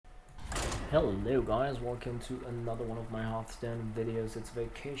Hello guys, welcome to another one of my Hearthstone videos. It's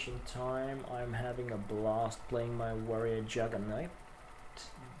vacation time. I'm having a blast playing my Warrior Juggernaut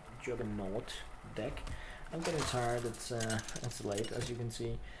deck. I'm getting tired, it's late as you can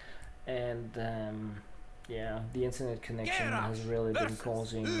see, and yeah, the internet connection has really been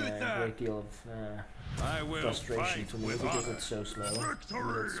causing a great deal of frustration to me because it's so slow.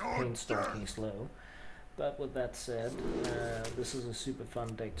 It's painstalking slow. But with that said, this is a super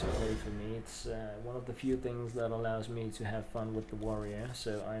fun deck to play for me. It's one of the few things that allows me to have fun with the warrior,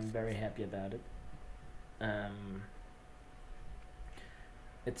 so I'm very happy about it.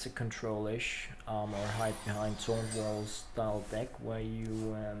 It's a control-ish armor hide behind taunt walls style deck where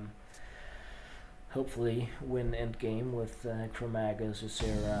you hopefully win endgame with Chromaggus,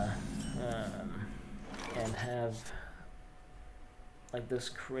 Ysera, and have like this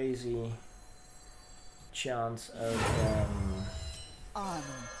crazy chance of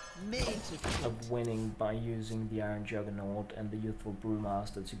winning by using the Iron Juggernaut and the Youthful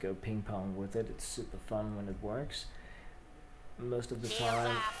Brewmaster to go ping pong with it. It's super fun when it works. Most of the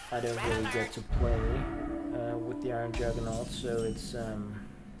time I don't really get to play with the Iron Juggernaut, so it's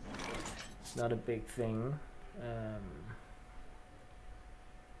not a big thing.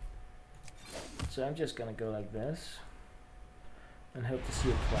 So I'm just gonna go like this and hope to see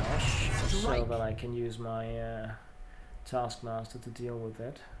a clash so that I can use my Taskmaster to deal with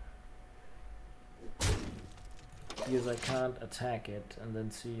it, because I can't attack it and then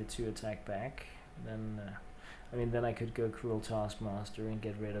see a 2 attack back. Then I mean, then I could go Cruel Taskmaster and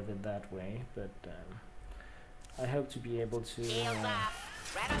get rid of it that way, but I hope to be able to that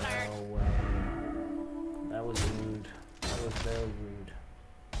was rude. That was very rude.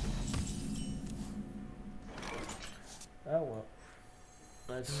 Oh well.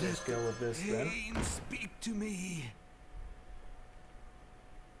 Let's just go with this then. Speak to me.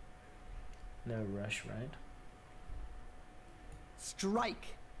 No rush, right?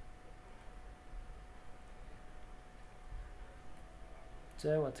 Strike.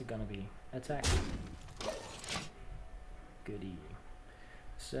 So what's it gonna be? Attack. Goodie.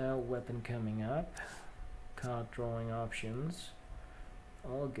 So weapon coming up. Card drawing options.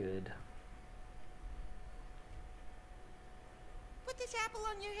 All good. Put this apple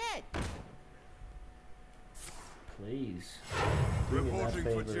on your head. Please. Do me that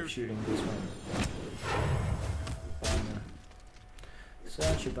favor of shooting this one. Bummer.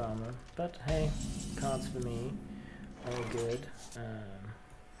 Such a bummer. But hey, cards for me. All good.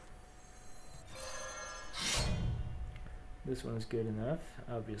 This one's good enough,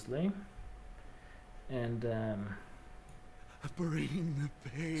 obviously. And Bring the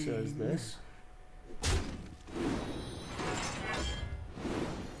pain. so is this.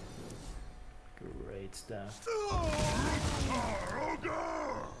 Great stuff.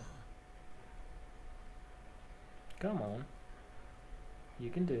 Come on. You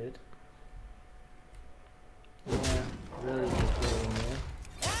can do it. Yeah, really just waiting here.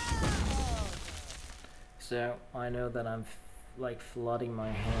 So I know that I'm like flooding my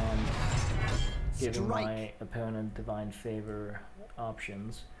hand, giving my opponent divine favor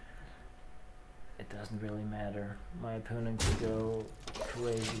options. It doesn't really matter. My opponent can go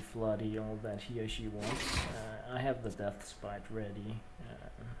crazy floody all that he or she wants. I have the death spite ready.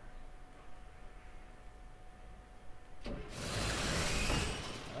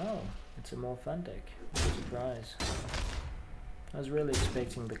 Oh, it's a more fun deck. What a surprise. I was really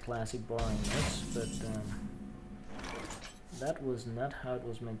expecting the classic boringness, but that was not how it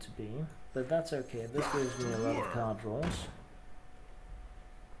was meant to be. But that's okay. This gives me a lot of card draws.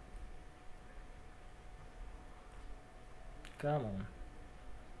 Come on.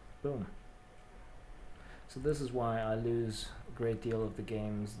 Boom. So this is why I lose a great deal of the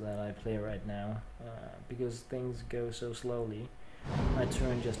games that I play right now, because things go so slowly. My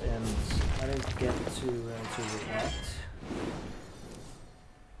turn just ends. I don't get to react.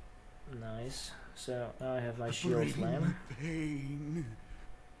 Nice. So now I have my shield slam.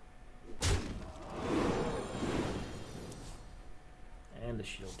 And the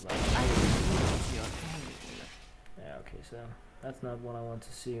shield slam. Yeah, okay, so that's not what I want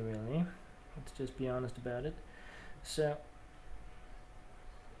to see really. Let's just be honest about it. So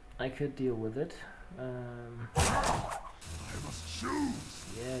I could deal with it. I must choose.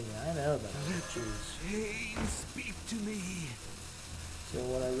 Yeah, I know that I must choose. Pain, speak to me. So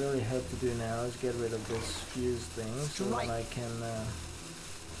what I really hope to do now is get rid of this fuse thing so that I can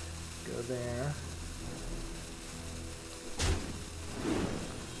go there.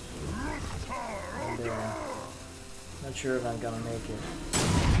 And not sure if I'm gonna make it.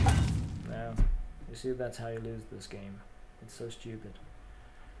 No. You see, that's how you lose this game. It's so stupid.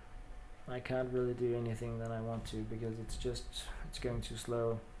 I can't really do anything that I want to because it's going too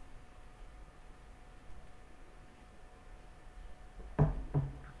slow.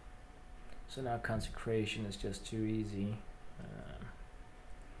 So now consecration is just too easy.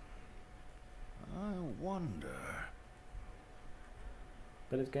 I wonder.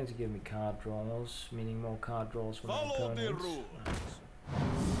 But it's going to give me card draws, meaning more card draws from my Follow the opponents. rules.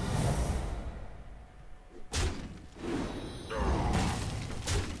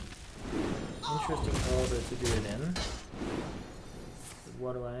 Interesting order to do it in. But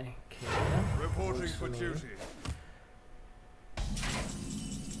what do I care? Reporting Works for me. duty.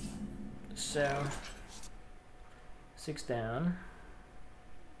 So 6 down.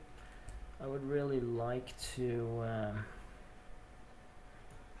 I would really like to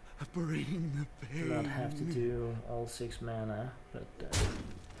Bring the pain. not have to do all 6 mana, but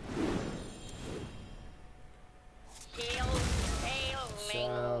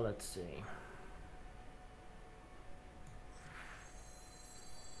so let's see.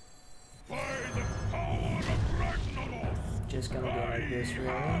 By the power of Ragnarok. Just gonna go like this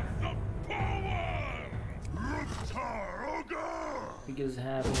really, The power. Hogger. because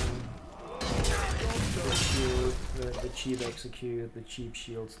having the shield, the cheap execute, the cheap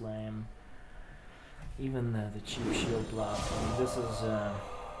shield slam, even the cheap shield block. I mean, this is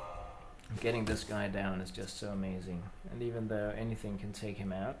getting this guy down is just so amazing. And even though anything can take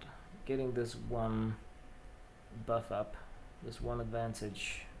him out, getting this one buff up, this one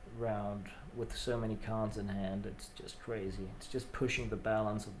advantage round with so many cards in hand, it's just crazy. It's just pushing the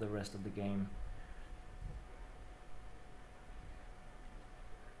balance of the rest of the game.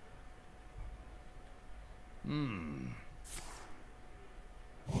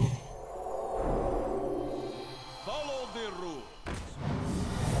 Follow the rules.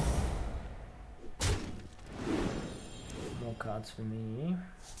 More cards for me.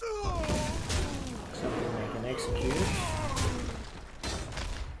 Something I can execute.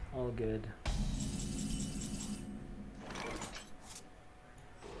 All good.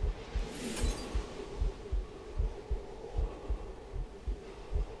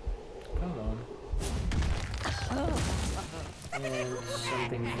 Come on. And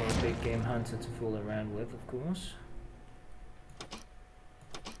something for a big game hunter to fool around with, of course.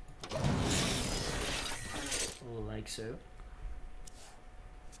 Like so.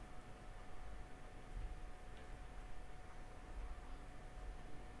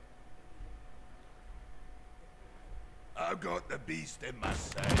 I've got the beast in my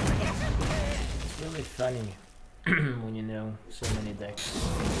sight. It's really funny when you know so many decks.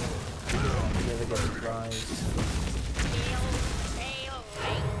 You never get surprised.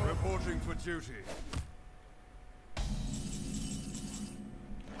 Reporting for duty.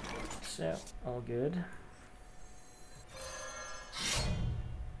 So, all good.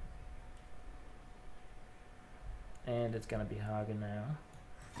 And it's gonna be Hogger now.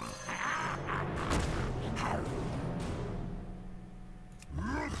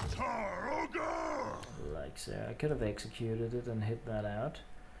 Like so. I could have executed it and hit that out.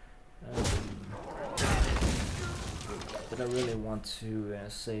 But I really want to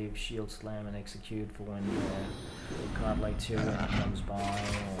save Shield Slam and execute for when a card like Tyrion comes by,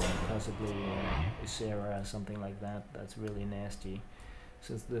 or possibly Ysera or something like that. That's really nasty.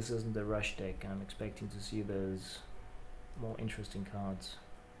 Since this isn't a rush deck, I'm expecting to see those more interesting cards.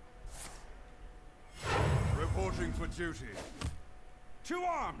 Reporting for duty. To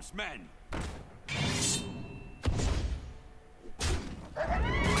arms, men!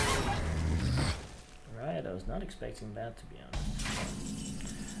 Right, I was not expecting that, to be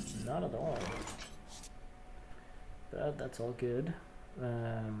honest. Not at all. But that's all good.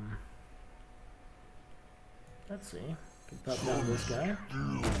 Let's see. Can pop down this guy.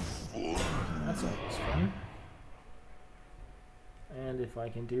 That's always fun. And if I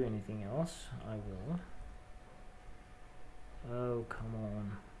can do anything else, I will. Oh, come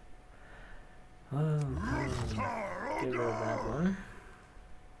on. Oh, come on. Get rid of that one.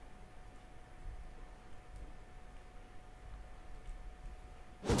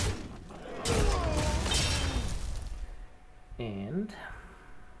 And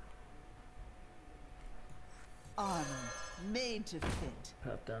armor made to fit.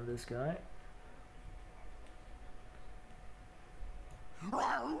 pop down this guy.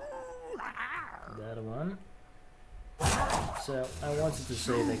 That one. So I wanted to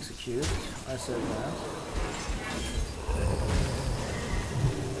save execute. I said that.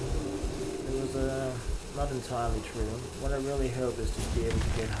 It was not entirely true. What I really hope is to be able to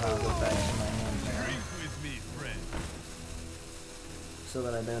get Hogger back in my hand now, with me, friend. so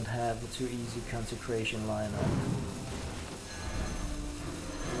that I don't have a too easy consecration lineup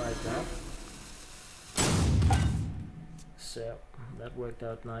like that. So that worked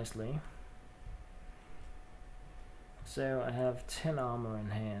out nicely. So I have 10 armor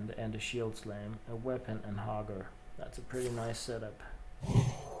in hand and a shield slam, a weapon and Hogger. That's a pretty nice setup.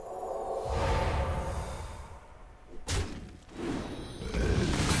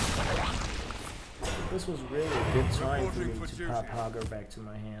 This was really a good time for me to pop Hogger back to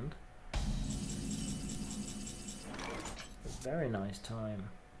my hand. A very nice time.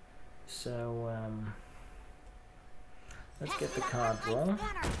 So let's get the card draw.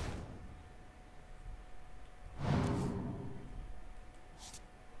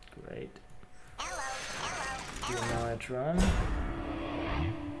 Great. Diamantron.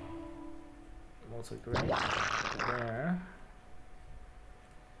 Also great. There.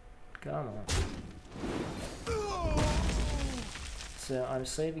 Come on. So I'm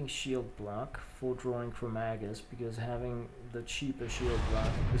saving shield block for drawing Chromaggus because having the cheaper shield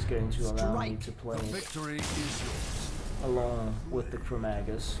block is going to allow me to play it along with the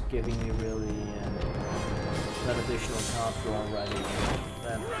Chromaggus, giving me really that additional card draw right away.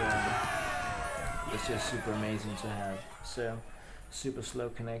 That is just super amazing to have. So super slow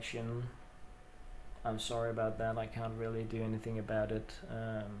connection. I'm sorry about that. I can't really do anything about it.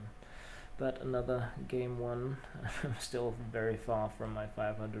 But another game won. I'm still very far from my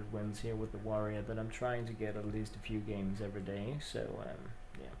 500 wins here with the warrior, but I'm trying to get at least a few games every day. So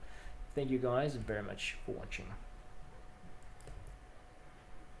yeah, thank you guys very much for watching.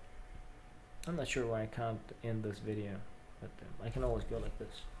 I'm not sure why I can't end this video, but I can always go like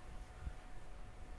this.